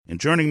And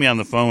joining me on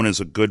the phone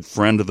is a good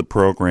friend of the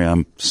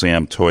program,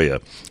 Sam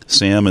Toia.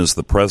 Sam is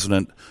the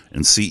president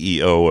and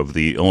CEO of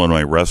the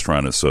Illinois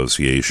Restaurant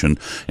Association.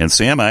 And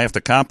Sam, I have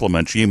to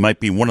compliment you. You might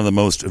be one of the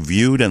most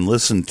viewed and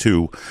listened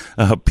to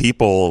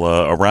people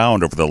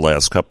around over the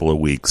last couple of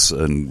weeks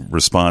in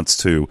response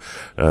to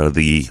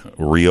the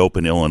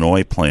Reopen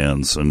Illinois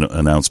plans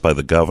announced by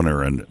the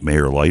governor and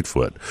Mayor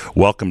Lightfoot.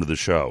 Welcome to the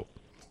show.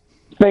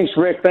 Thanks,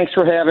 Rick. Thanks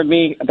for having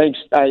me. Thanks.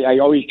 I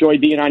always enjoy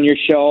being on your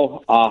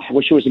show. I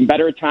wish it was in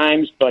better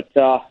times, but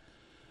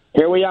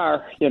here we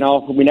are. You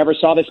know, we never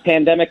saw this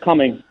pandemic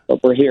coming,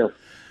 but we're here.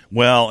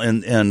 Well,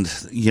 and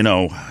you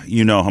know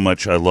how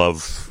much I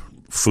love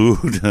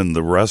food and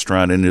the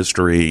restaurant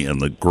industry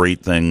and the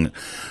great thing,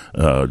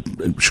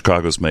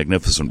 Chicago's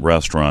magnificent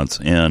restaurants,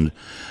 and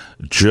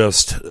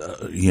just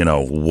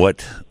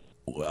what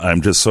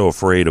I'm just so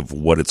afraid of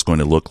what it's going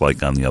to look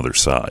like on the other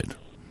side.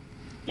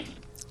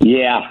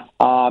 Yeah.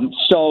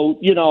 So,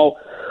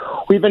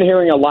 we've been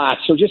hearing a lot.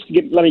 So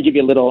let me give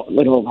you a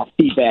little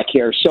feedback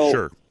here. So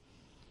sure.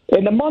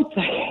 In the month,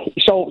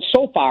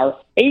 so far,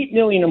 8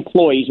 million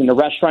employees in the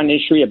restaurant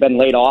industry have been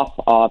laid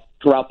off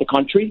throughout the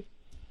country.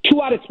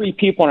 2 out of 3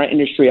 people in our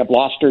industry have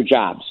lost their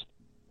jobs.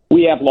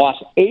 We have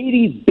lost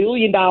 $80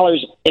 billion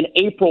in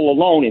April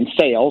alone in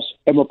sales,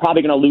 and we're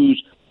probably going to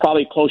lose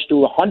close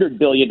to $100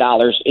 billion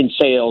in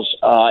sales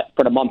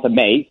for the month of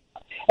May.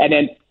 And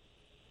then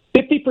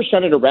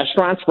 50% of the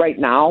restaurants right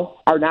now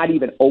are not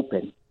even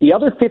open. The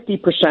other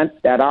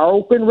 50% that are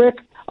open, Rick,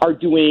 are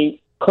doing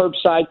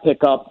curbside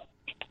pickup,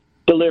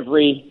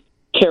 delivery,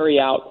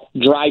 carry-out,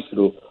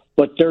 drive-through,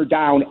 but they're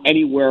down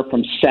anywhere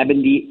from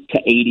 70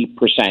 to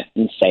 80%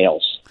 in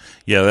sales.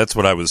 Yeah, that's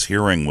what I was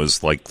hearing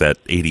was like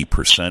that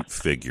 80%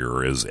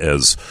 figure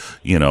as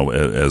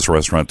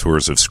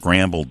restaurateurs have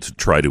scrambled to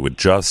try to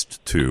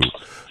adjust to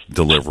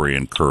delivery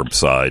and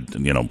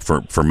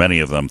curbside, for many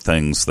of them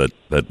things that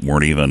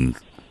weren't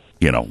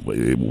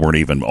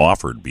even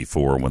offered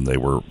before when they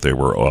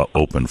were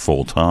open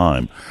full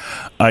time.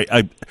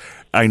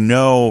 I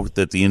know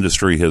that the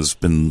industry has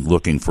been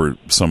looking for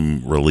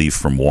some relief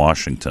from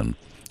Washington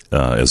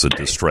as a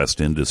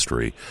distressed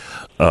industry.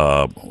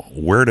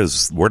 Where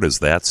does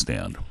that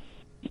stand?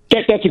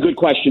 That's a good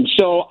question.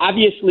 So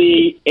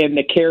obviously, in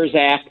the CARES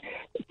Act,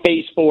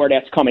 Phase 4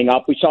 that's coming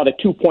up, we saw the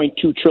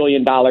 $2.2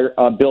 trillion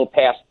bill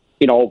passed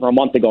over a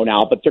month ago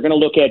now, but they're going to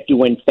look at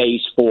doing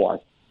Phase 4.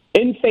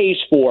 In Phase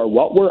 4,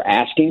 what we're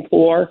asking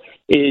for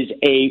is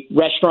a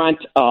restaurant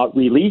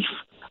relief,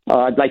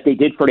 like they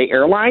did for the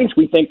airlines.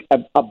 We think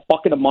a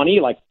bucket of money,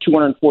 like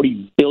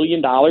 $240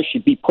 billion,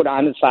 should be put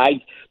on the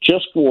side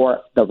just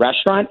for the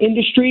restaurant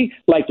industry,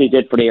 like they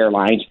did for the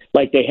airlines,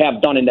 like they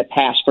have done in the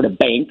past for the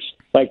banks,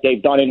 like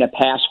they've done in the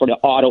past for the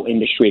auto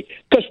industry.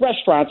 Because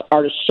restaurants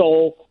are the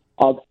soul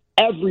of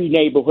every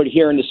neighborhood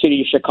here in the city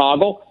of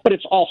Chicago, but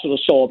it's also the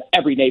soul of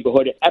every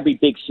neighborhood, every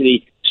big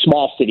city,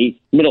 small city,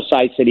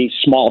 middle-sized city,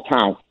 small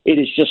town. It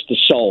is just the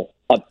soul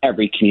of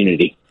every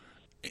community.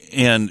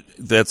 And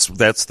that's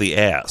the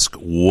ask.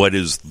 What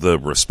is the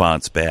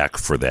response back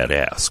for that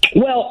ask?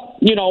 Well,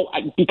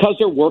 because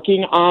they're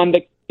working on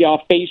the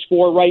Phase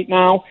 4 right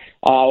now,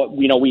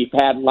 we've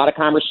had a lot of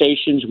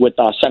conversations with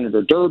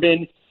Senator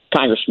Durbin,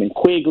 Congressman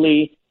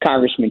Quigley,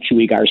 Congressman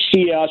Chuy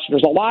Garcia. So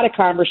there's a lot of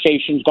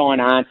conversations going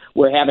on.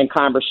 We're having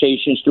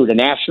conversations through the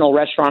National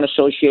Restaurant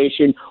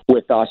Association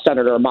with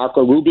Senator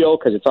Marco Rubio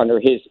because it's under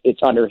his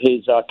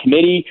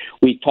committee.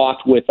 We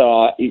talked with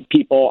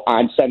people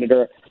on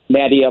Senator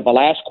Nadia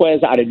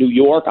Velazquez out of New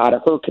York, out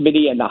of her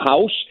committee in the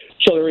House.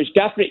 So there is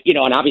definitely,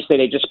 and obviously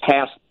they just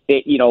passed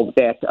that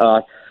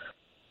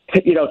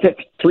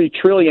 $4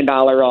 trillion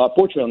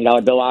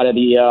bill out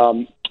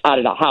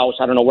of the House.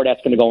 I don't know where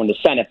that's going to go in the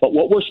Senate. But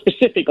what we're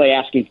specifically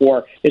asking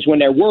for is when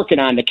they're working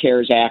on the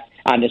CARES Act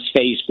on this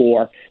Phase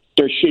 4,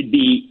 there should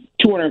be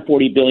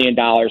 $240 billion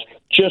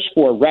just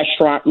for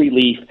restaurant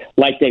relief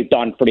like they've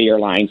done for the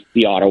airlines,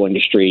 the auto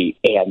industry,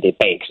 and the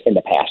banks in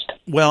the past.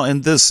 Well,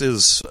 and this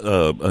is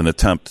an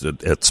attempt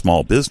at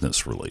small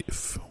business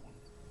relief.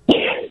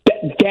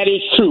 That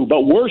is true,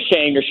 but we're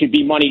saying there should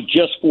be money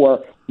just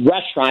for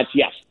restaurants.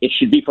 Yes, it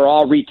should be for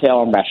all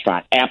retail and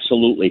restaurant,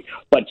 absolutely.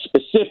 But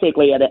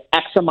specifically at an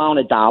X amount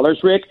of dollars,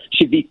 Rick,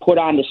 should be put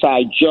on the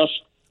side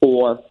just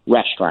for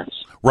restaurants.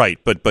 Right,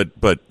 but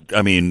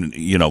I mean,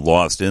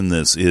 lost in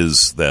this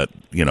is that,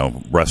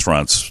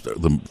 restaurants,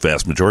 the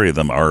vast majority of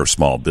them are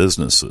small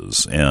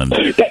businesses. And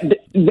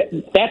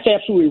that's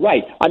absolutely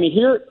right. I mean,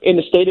 here in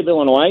the state of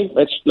Illinois,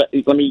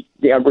 let me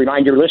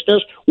remind your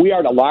listeners, we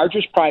are the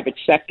largest private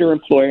sector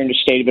employer in the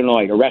state of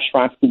Illinois, the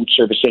restaurant food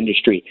service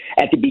industry.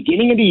 At the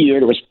beginning of the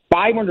year, there was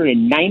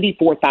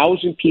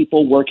 594,000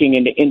 people working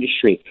in the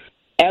industry.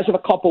 As of a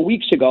couple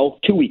weeks ago,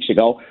 2 weeks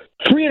ago,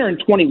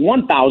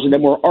 321,000 of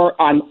them were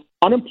on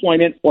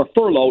unemployment or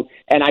furloughed,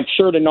 and I'm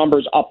sure the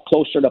number's up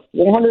closer to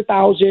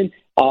 400,000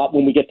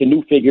 when we get the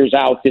new figures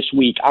out this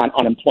week on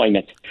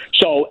unemployment.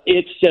 So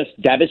it's just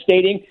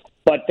devastating.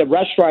 But the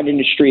restaurant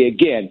industry,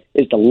 again,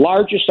 is the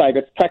largest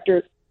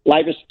sector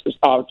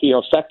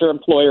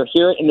employer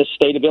here in the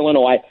state of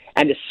Illinois,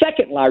 and the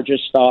second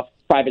largest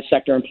private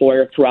sector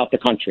employer throughout the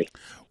country.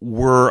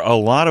 Were a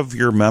lot of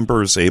your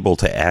members able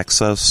to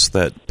access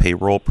that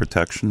payroll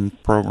protection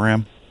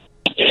program?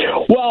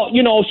 Well,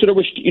 so there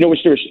was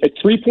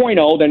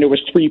 3.0, then there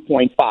was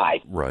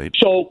 3.5. Right.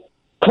 So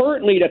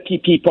currently the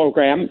PP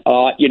program,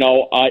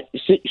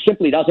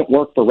 simply doesn't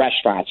work for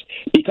restaurants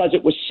because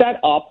it was set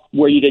up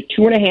where you did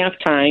 2.5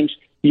 times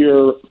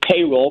your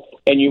payroll,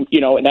 and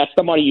and that's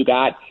the money you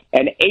got.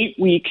 And 8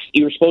 weeks,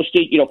 you're supposed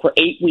to, for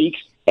 8 weeks,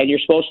 and you're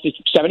supposed to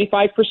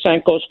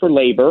 75% goes for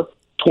labor,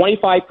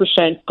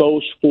 25%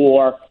 goes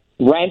for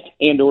rent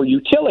and or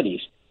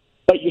utilities.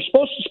 But you're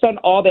supposed to spend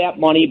all that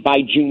money by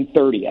June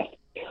 30th.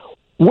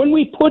 When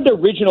we put the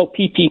original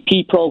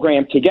PPP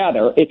program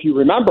together, if you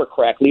remember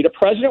correctly, the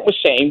president was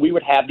saying we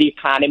would have the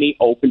economy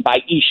open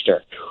by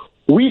Easter.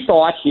 We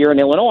thought here in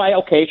Illinois,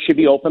 okay, it should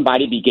be open by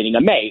the beginning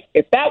of May.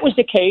 If that was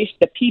the case,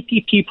 the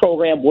PPP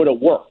program would have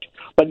worked.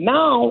 But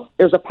now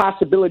there's a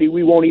possibility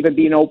we won't even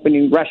be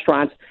opening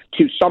restaurants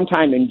to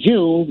sometime in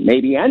June,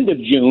 maybe end of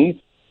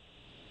June.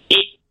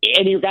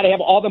 And you've got to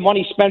have all the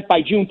money spent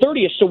by June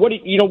 30th. So what do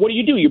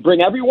you do? You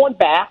bring everyone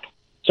back.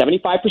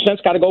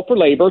 75%'s got to go for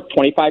labor.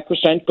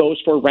 25%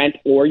 goes for rent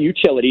or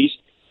utilities.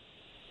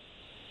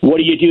 What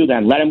do you do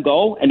then? Let them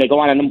go and they go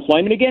on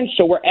unemployment again?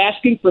 So we're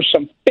asking for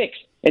some fix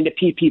in the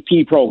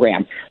PPP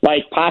program,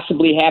 like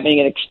possibly having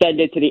it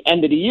extended to the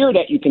end of the year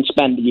that you can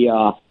spend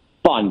the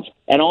funds,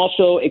 and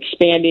also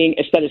expanding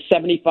instead of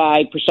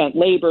 75%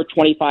 labor,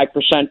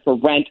 25% for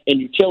rent and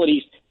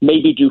utilities,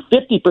 maybe do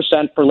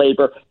 50% for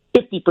labor,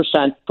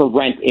 50% for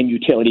rent and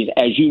utilities.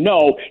 As you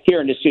know, here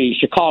in the city of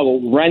Chicago,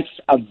 rent's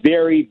a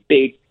very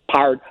big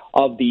part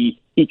of the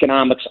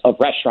economics of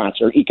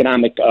restaurants, or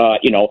economic,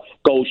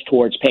 goes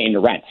towards paying the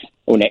rents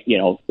when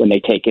they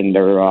take in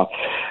their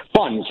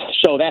funds.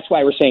 So that's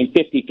why we're saying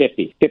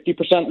 50-50.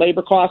 50%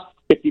 labor cost,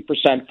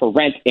 50% for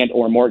rent and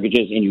or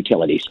mortgages and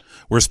utilities.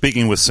 We're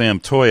speaking with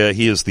Sam Toia.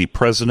 He is the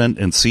president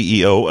and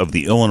CEO of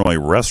the Illinois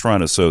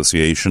Restaurant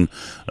Association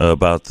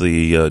about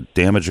the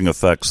damaging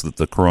effects that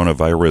the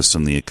coronavirus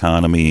and the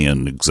economy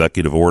and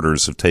executive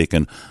orders have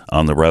taken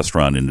on the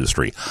restaurant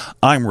industry.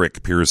 I'm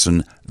Rick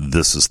Pearson.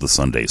 This is the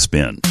Sunday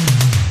Spin.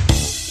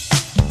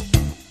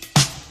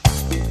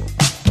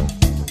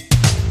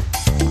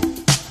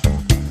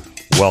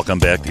 Welcome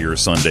back to your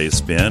Sunday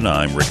Spin.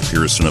 I'm Rick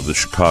Pearson of the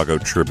Chicago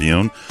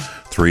Tribune.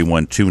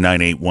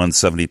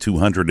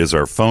 312-981-7200 is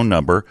our phone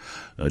number.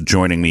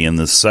 Joining me in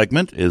this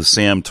segment is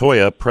Sam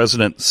Toia,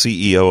 President,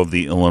 CEO of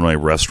the Illinois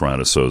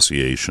Restaurant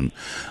Association.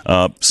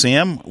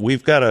 Sam,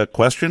 we've got a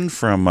question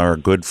from our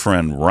good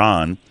friend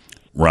Ron.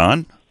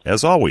 Ron,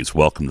 as always,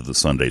 welcome to the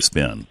Sunday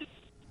Spin.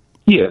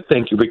 Yeah,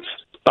 thank you, Rick.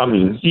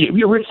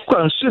 Rick,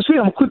 just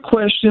a quick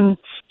question.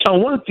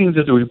 One of the things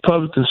that the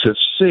Republicans have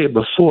said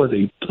before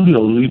they,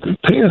 even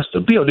pass the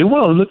bill, they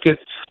want to look at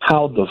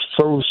how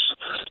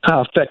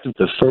effective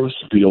the first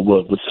bill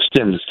was with the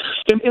stimulus.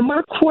 And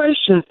my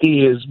question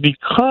is,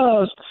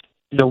 because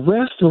the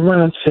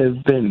restaurants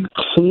have been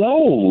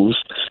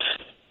closed,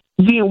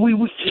 then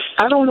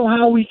I don't know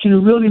how we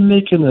can really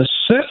make an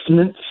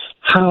assessment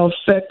how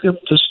effective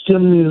the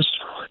stimulus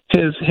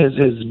has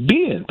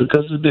been,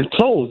 because it's been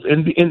closed.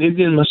 And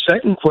then my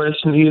second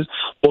question is,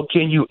 well,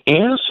 can you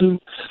answer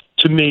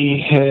to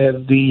me,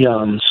 have the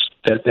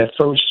that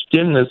first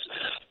stimulus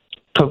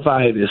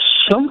provided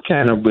some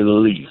kind of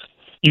relief,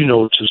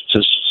 to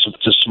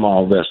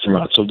small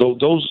restaurants? So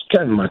those are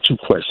kind of my two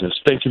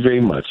questions. Thank you very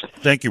much.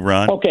 Thank you,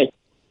 Ron. Okay.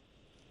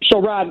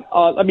 So, Ron,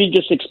 let me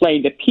just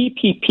explain. The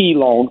PPP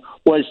loan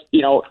was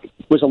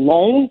a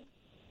loan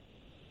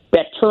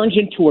that turns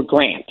into a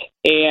grant.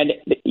 And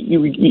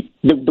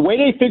the way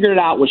they figured it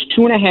out was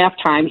 2.5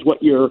 times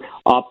what your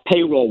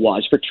payroll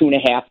was for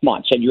 2.5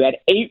 months. And you had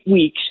 8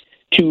 weeks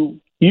to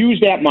use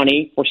that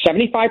money for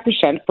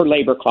 75% for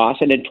labor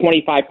costs and then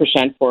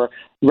 25% for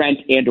rent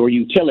and or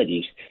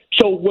utilities.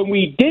 So when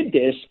we did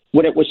this,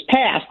 when it was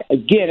passed,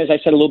 again, as I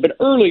said a little bit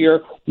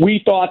earlier,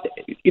 we thought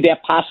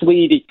that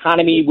possibly the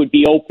economy would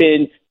be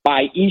open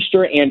by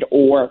Easter and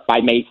or by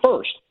May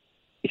 1st.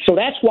 So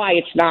that's why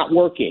it's not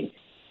working.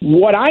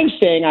 What I'm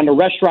saying on the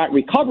Restaurant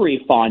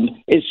Recovery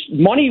Fund is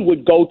money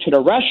would go to the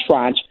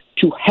restaurants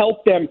to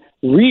help them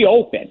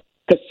reopen.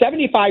 Because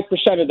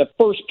 75% of the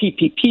first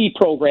PPP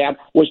program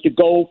was to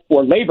go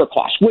for labor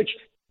costs, which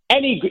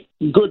any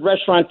good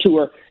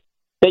restaurateur,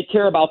 they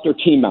care about their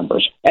team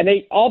members. And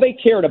all they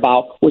cared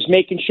about was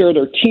making sure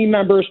their team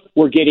members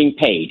were getting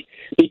paid.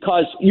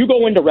 Because you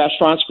go into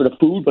restaurants for the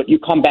food, but you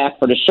come back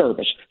for the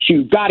service. So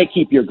you've got to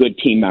keep your good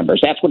team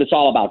members. That's what it's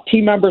all about.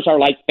 Team members are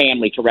like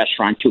family to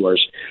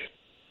restaurateurs.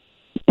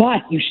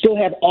 But you still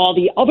have all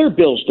the other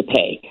bills to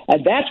pay.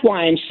 And that's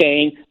why I'm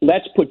saying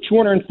let's put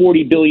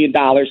 $240 billion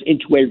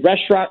into a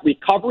restaurant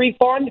recovery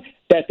fund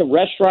that the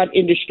restaurant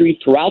industry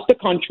throughout the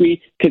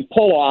country can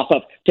pull off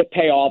of to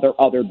pay all their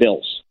other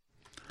bills.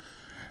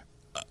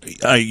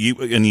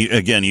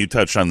 You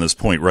touched on this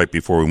point right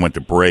before we went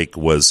to break,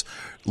 was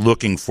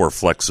looking for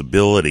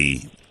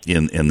flexibility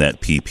in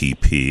that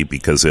PPP,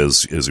 because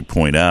as you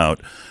point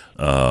out,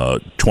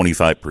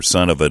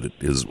 25% of it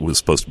was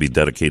supposed to be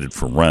dedicated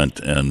for rent,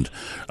 and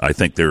I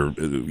think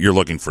you're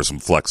looking for some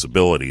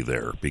flexibility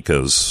there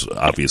because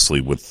obviously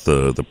with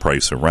the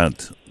price of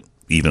rent,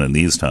 even in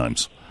these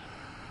times.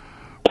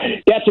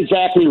 That's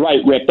exactly right,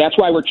 Rick. That's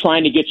why we're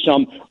trying to get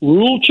some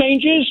rule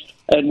changes,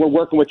 and we're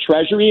working with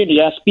Treasury and the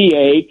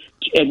SBA.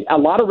 And a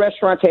lot of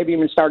restaurants have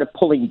even started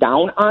pulling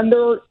down on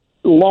their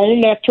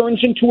loan that turns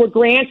into a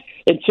grant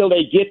until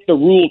they get the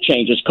rule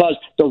changes. Because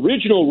the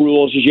original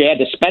rules is you had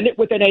to spend it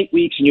within 8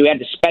 weeks and you had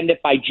to spend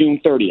it by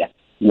June 30th.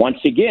 Once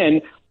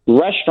again,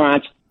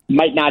 restaurants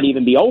might not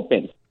even be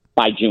open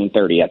by June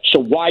 30th. So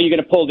why are you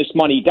going to pull this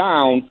money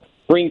down,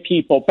 bring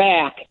people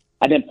back,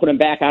 and then put them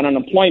back on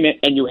unemployment,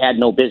 and you had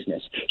no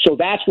business? So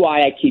that's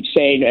why I keep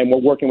saying, and we're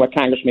working with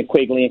Congressman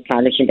Quigley and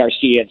Congressman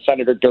Garcia and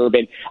Senator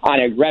Durbin on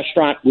a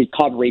restaurant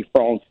recovery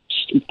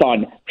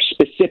fund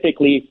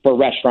specifically for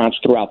restaurants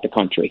throughout the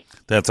country.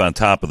 That's on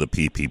top of the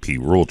PPP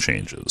rule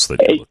changes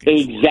that you're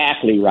looking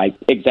Exactly for. Right.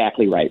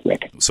 Exactly right,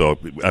 Rick. So,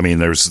 I mean,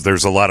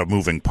 there's a lot of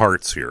moving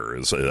parts here,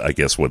 is I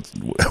guess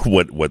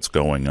what's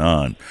going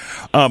on.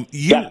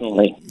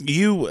 Definitely.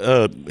 You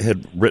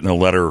had written a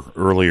letter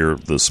earlier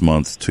this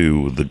month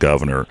to the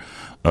governor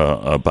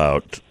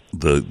about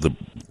the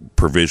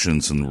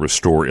provisions in the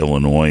Restore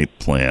Illinois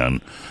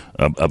plan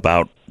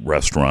about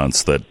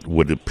restaurants that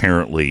would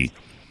apparently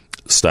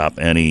stop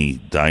any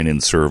dine-in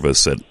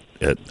service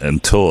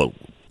until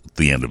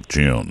the end of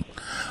June.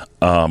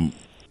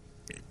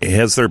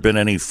 Has there been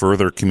any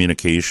further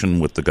communication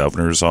with the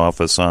governor's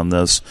office on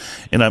this?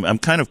 And I'm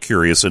kind of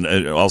curious,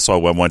 and also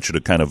I want you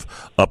to kind of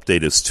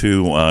update us,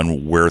 too,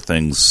 on where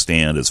things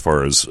stand as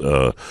far as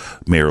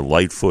Mayor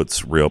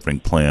Lightfoot's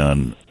reopening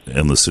plan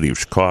in the city of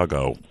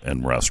Chicago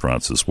and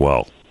restaurants as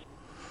well.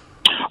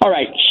 All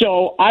right.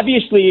 So,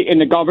 obviously, in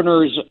the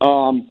governor's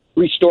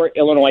Restore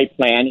Illinois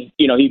plan,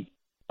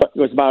 it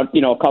was about,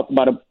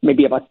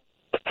 maybe about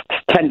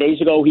 10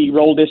 days ago he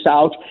rolled this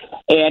out.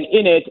 And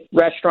in it,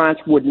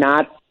 restaurants would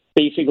not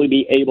basically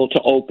be able to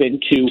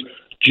open to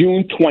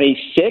June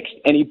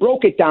 26th. And he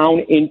broke it down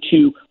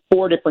into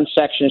 4 different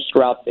sections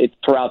throughout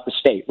the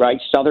state,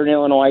 right? Southern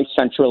Illinois,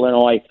 Central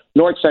Illinois,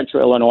 North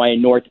Central Illinois,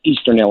 and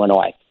Northeastern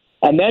Illinois.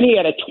 And then he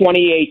had a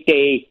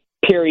 28-day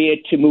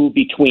period to move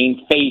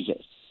between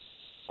phases.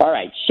 All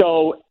right.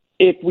 So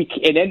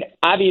and then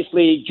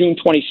obviously June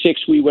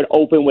 26th, we would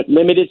open with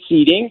limited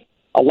seating.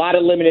 A lot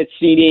of limited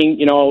seating,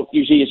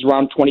 usually is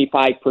around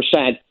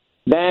 25%.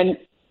 Then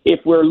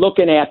if we're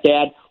looking at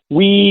that,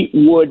 we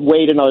would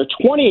wait another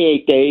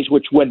 28 days,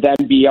 which would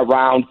then be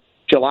around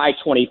July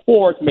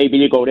 24th, maybe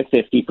to go to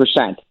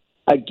 50%.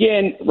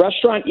 Again,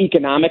 restaurant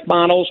economic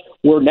models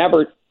were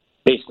never,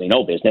 basically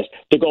no business,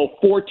 to go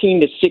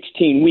 14 to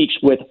 16 weeks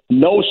with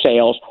no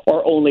sales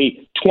or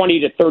only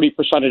 20 to 30%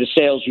 of the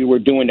sales you were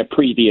doing the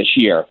previous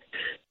year.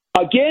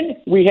 Again,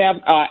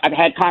 I've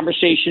had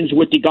conversations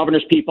with the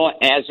governor's people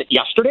as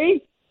yesterday,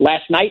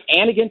 last night,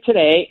 and again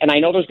today, and I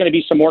know there's going to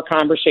be some more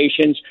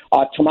conversations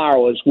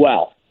tomorrow as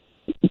well.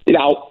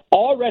 Now,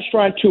 all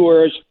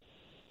restaurateurs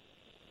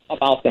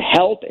about the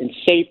health and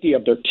safety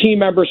of their team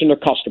members and their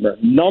customer.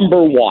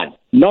 Number one,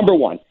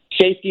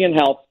 safety and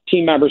health,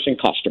 team members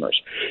and customers.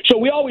 So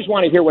we always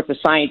want to hear what the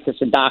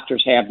scientists and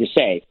doctors have to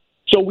say.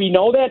 So we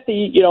know that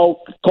the,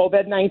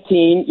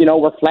 COVID-19,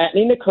 we're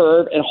flattening the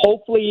curve, and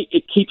hopefully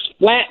it keeps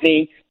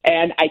flattening.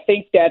 And I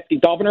think that the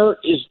governor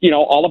is,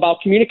 all about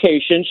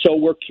communication. So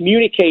we're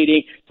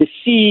communicating to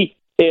see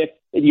if,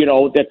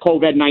 the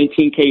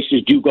COVID-19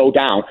 cases do go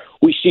down.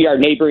 We see our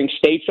neighboring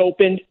states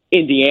opened,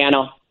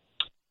 Indiana,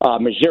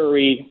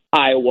 Missouri,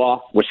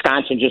 Iowa,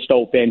 Wisconsin just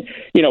opened.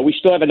 We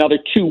still have another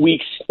 2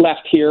 weeks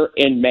left here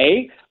in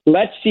May.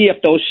 Let's see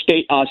if those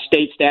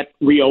states that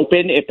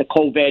reopen, if the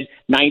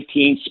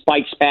COVID-19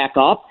 spikes back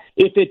up.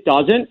 If it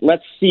doesn't,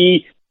 let's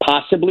see,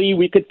 possibly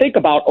we could think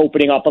about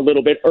opening up a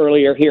little bit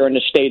earlier here in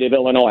the state of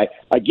Illinois.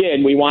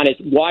 Again, we want to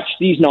watch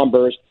these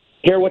numbers,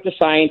 hear what the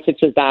scientists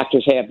and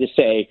doctors have to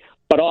say,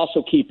 but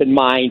also keep in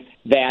mind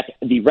that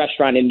the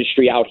restaurant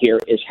industry out here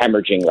is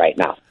hemorrhaging right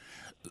now.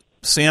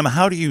 Sam,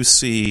 how do you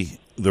see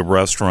the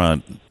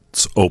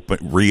restaurants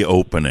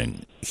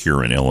reopening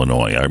here in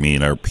Illinois? I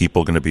mean, are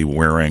people going to be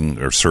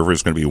are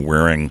servers going to be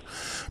wearing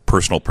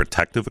personal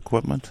protective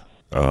equipment?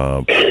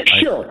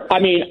 Sure. I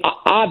mean,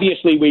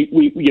 obviously,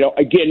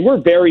 again,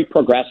 we're very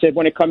progressive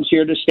when it comes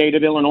here to the state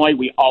of Illinois.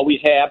 We always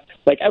have.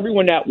 Like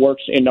everyone that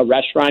works in the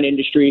restaurant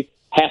industry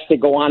has to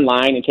go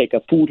online and take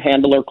a food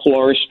handler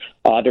course.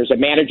 There's a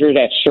manager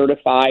that's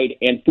certified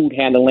in food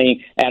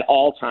handling at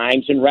all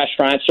times in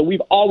restaurants. So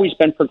we've always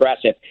been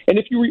progressive. And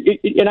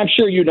and I'm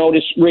sure you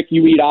notice, Rick,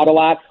 you read out a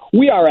lot.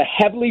 We are a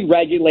heavily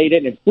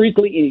regulated and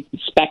frequently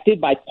inspected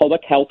by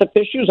public health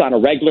officials on a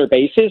regular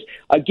basis.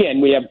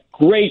 Again, we have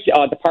great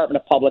Department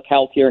of Public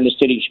Health here in the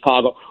city of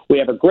Chicago. We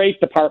have a great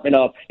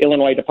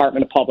Illinois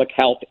Department of Public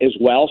Health as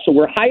well. So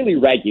we're highly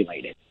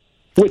regulated.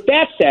 With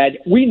that said,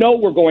 we know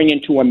we're going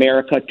into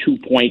America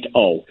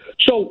 2.0.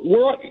 So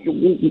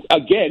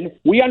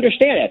we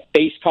understand that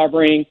face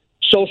covering,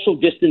 social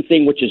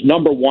distancing, which is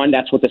number one.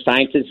 That's what the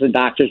scientists and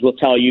doctors will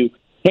tell you.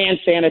 hand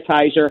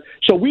sanitizer.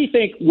 So we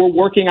think we're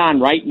working on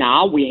right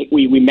now. We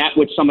met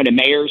with some of the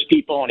mayor's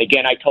people. And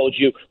again, I told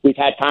you we've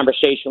had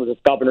conversations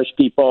with governor's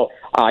people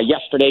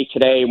yesterday,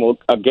 today, and we'll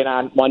get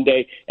on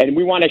Monday. And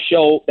we want to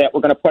show that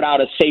we're going to put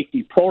out a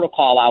safety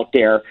protocol out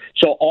there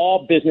so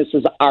all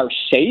businesses are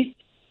safe.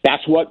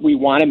 That's what we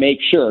want to make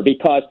sure,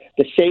 because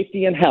the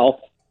safety and health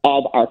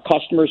of our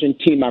customers and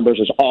team members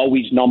is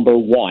always number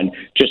one,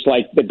 just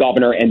like the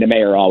governor and the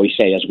mayor always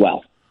say as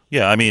well.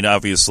 Yeah, I mean,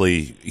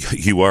 obviously,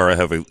 you are a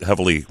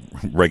heavily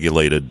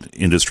regulated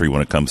industry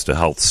when it comes to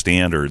health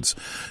standards,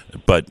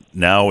 but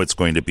now it's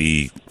going to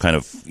be kind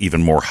of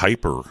even more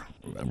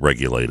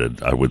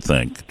hyper-regulated, I would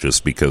think,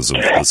 just because of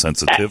the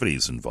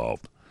sensitivities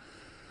involved.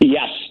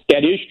 Yes,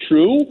 that is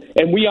true,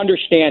 and we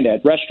understand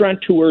that.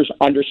 Restaurateurs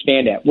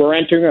understand that. We're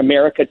entering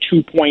America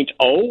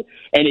 2.0,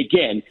 and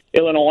again,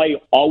 Illinois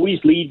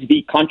always leads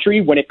the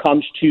country when it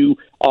comes to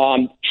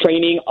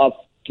training of,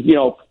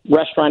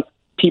 restaurant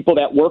people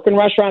that work in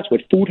restaurants with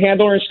food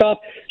handler and stuff.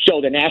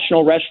 So the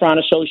National Restaurant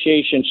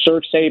Association,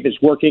 ServSafe,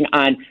 is working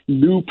on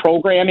new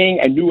programming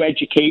and new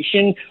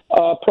education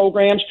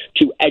programs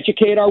to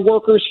educate our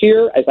workers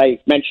here. As I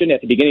mentioned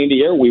at the beginning of the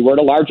year, we were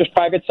the largest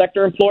private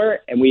sector employer,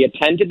 and we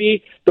intend to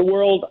be the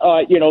world,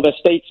 the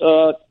state's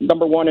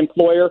number one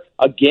employer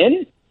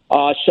again.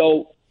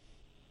 So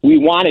we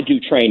want to do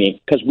training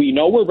because we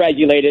know we're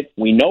regulated.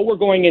 We know we're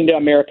going into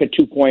America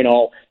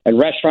 2.0, and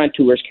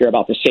restaurateurs care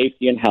about the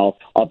safety and health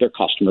of their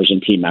customers and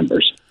team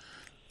members.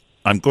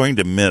 I'm going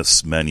to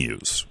miss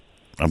menus.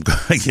 I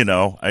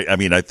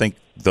think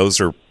those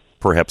are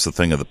perhaps a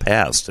thing of the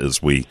past as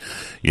we,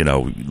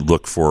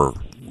 look for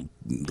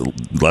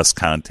less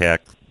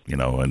contact,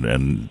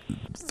 and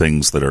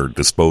things that are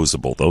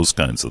disposable, those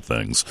kinds of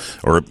things.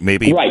 Or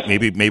maybe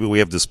we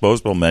have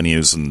disposable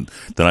menus, and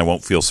then I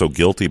won't feel so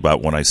guilty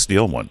about when I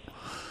steal one.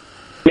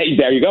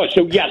 There you go.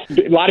 So, yes,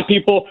 a lot of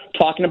people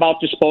talking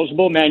about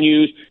disposable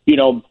menus.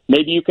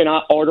 Maybe you can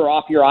order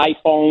off your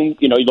iPhone.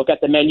 You look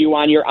at the menu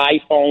on your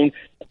iPhone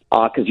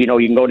because, you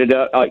can go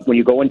to when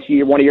you go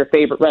into one of your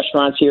favorite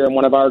restaurants here in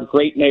one of our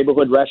great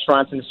neighborhood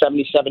restaurants in the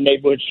 77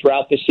 neighborhoods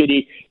throughout the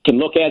city, can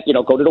look at,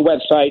 go to the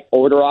website,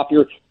 order off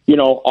your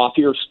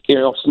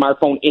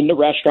smartphone in the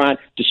restaurant,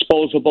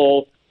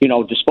 disposable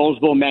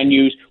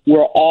menus.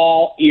 We're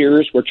all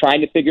ears. We're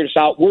trying to figure this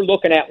out. We're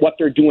looking at what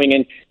they're doing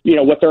and,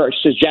 what they're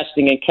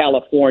suggesting in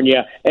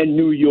California and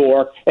New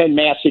York and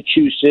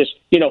Massachusetts,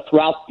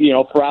 throughout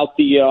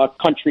the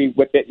country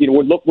with it.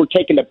 We're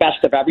taking the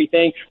best of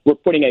everything. We're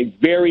putting a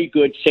very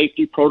good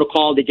safety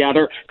protocol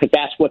together because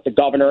that's what the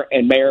governor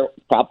and mayor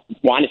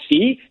want to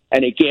see.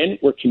 And again,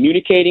 we're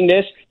communicating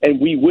this, and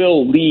we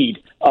will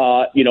lead,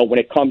 when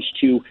it comes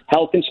to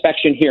health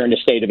inspection here in the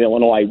state of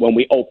Illinois when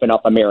we open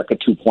up America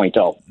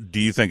 2.0. Do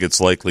you think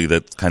it's likely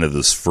that kind of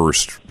this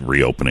first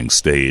reopening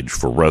stage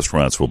for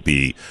restaurants will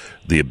be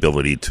the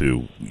ability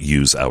to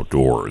use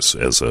outdoors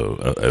as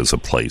a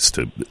place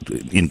to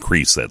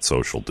increase that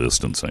social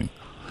distancing?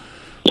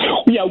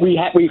 Yeah, we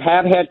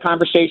have had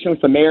conversation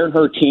with the mayor and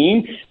her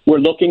team. We're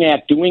looking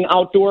at doing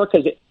outdoor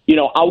because,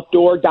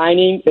 outdoor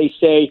dining, they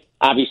say,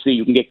 obviously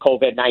you can get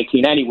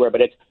COVID-19 anywhere,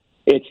 but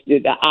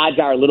the odds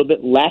are a little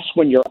bit less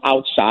when you're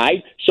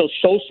outside. So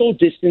social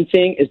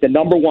distancing is the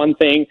number one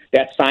thing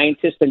that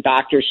scientists and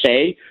doctors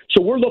say.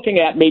 So we're looking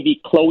at maybe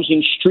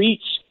closing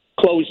streets,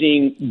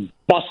 closing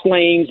bus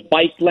lanes,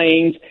 bike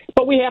lanes,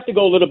 but we have to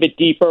go a little bit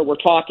deeper. We're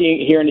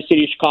talking here in the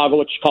city of Chicago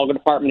with Chicago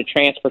Department of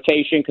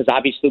Transportation because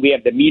obviously we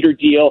have the meter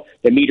deal.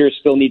 The meters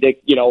still need to,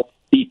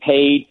 be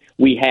paid.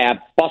 We have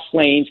bus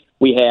lanes.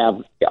 We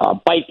have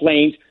bike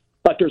lanes,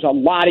 but there's a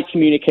lot of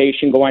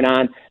communication going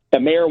on. The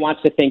mayor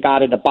wants to think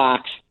out of the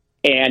box,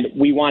 and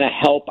we want to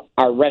help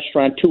our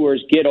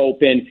restaurateurs get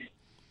open,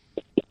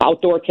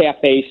 outdoor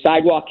cafes,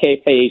 sidewalk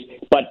cafes,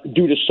 but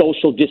due to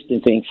social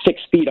distancing, 6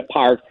 feet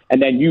apart,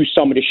 and then use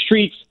some of the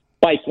streets,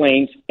 bike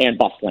lanes, and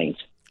bus lanes.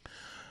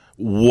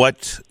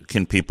 What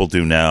can people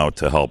do now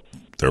to help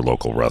their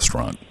local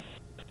restaurant?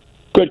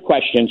 Good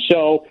question.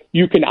 So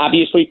you can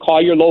obviously call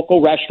your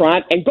local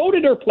restaurant and go to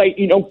their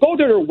go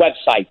to their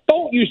website.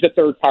 Don't use the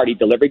third-party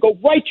delivery. Go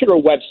right to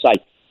their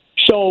website.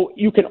 So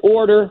you can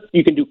order,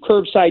 you can do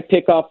curbside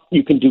pickup,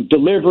 you can do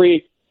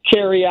delivery,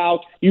 carry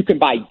out, you can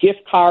buy gift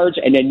cards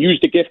and then use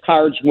the gift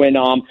cards when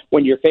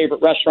your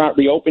favorite restaurant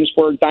reopens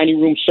for dining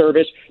room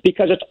service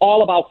because it's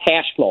all about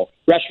cash flow.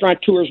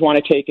 Restaurateurs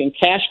want to take in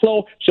cash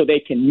flow so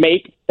they can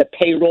make the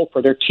payroll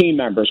for their team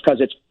members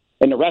because it's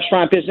in the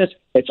restaurant business,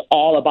 it's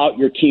all about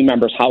your team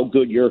members, how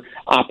good your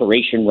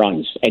operation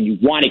runs, and you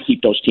want to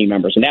keep those team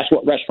members. And that's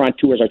what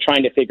restaurateurs are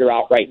trying to figure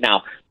out right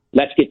now.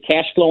 Let's get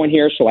cash flow in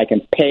here so I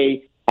can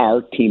pay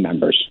our team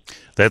members.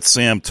 That's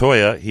Sam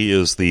Toia. He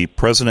is the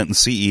president and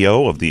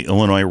CEO of the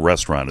Illinois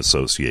Restaurant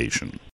Association.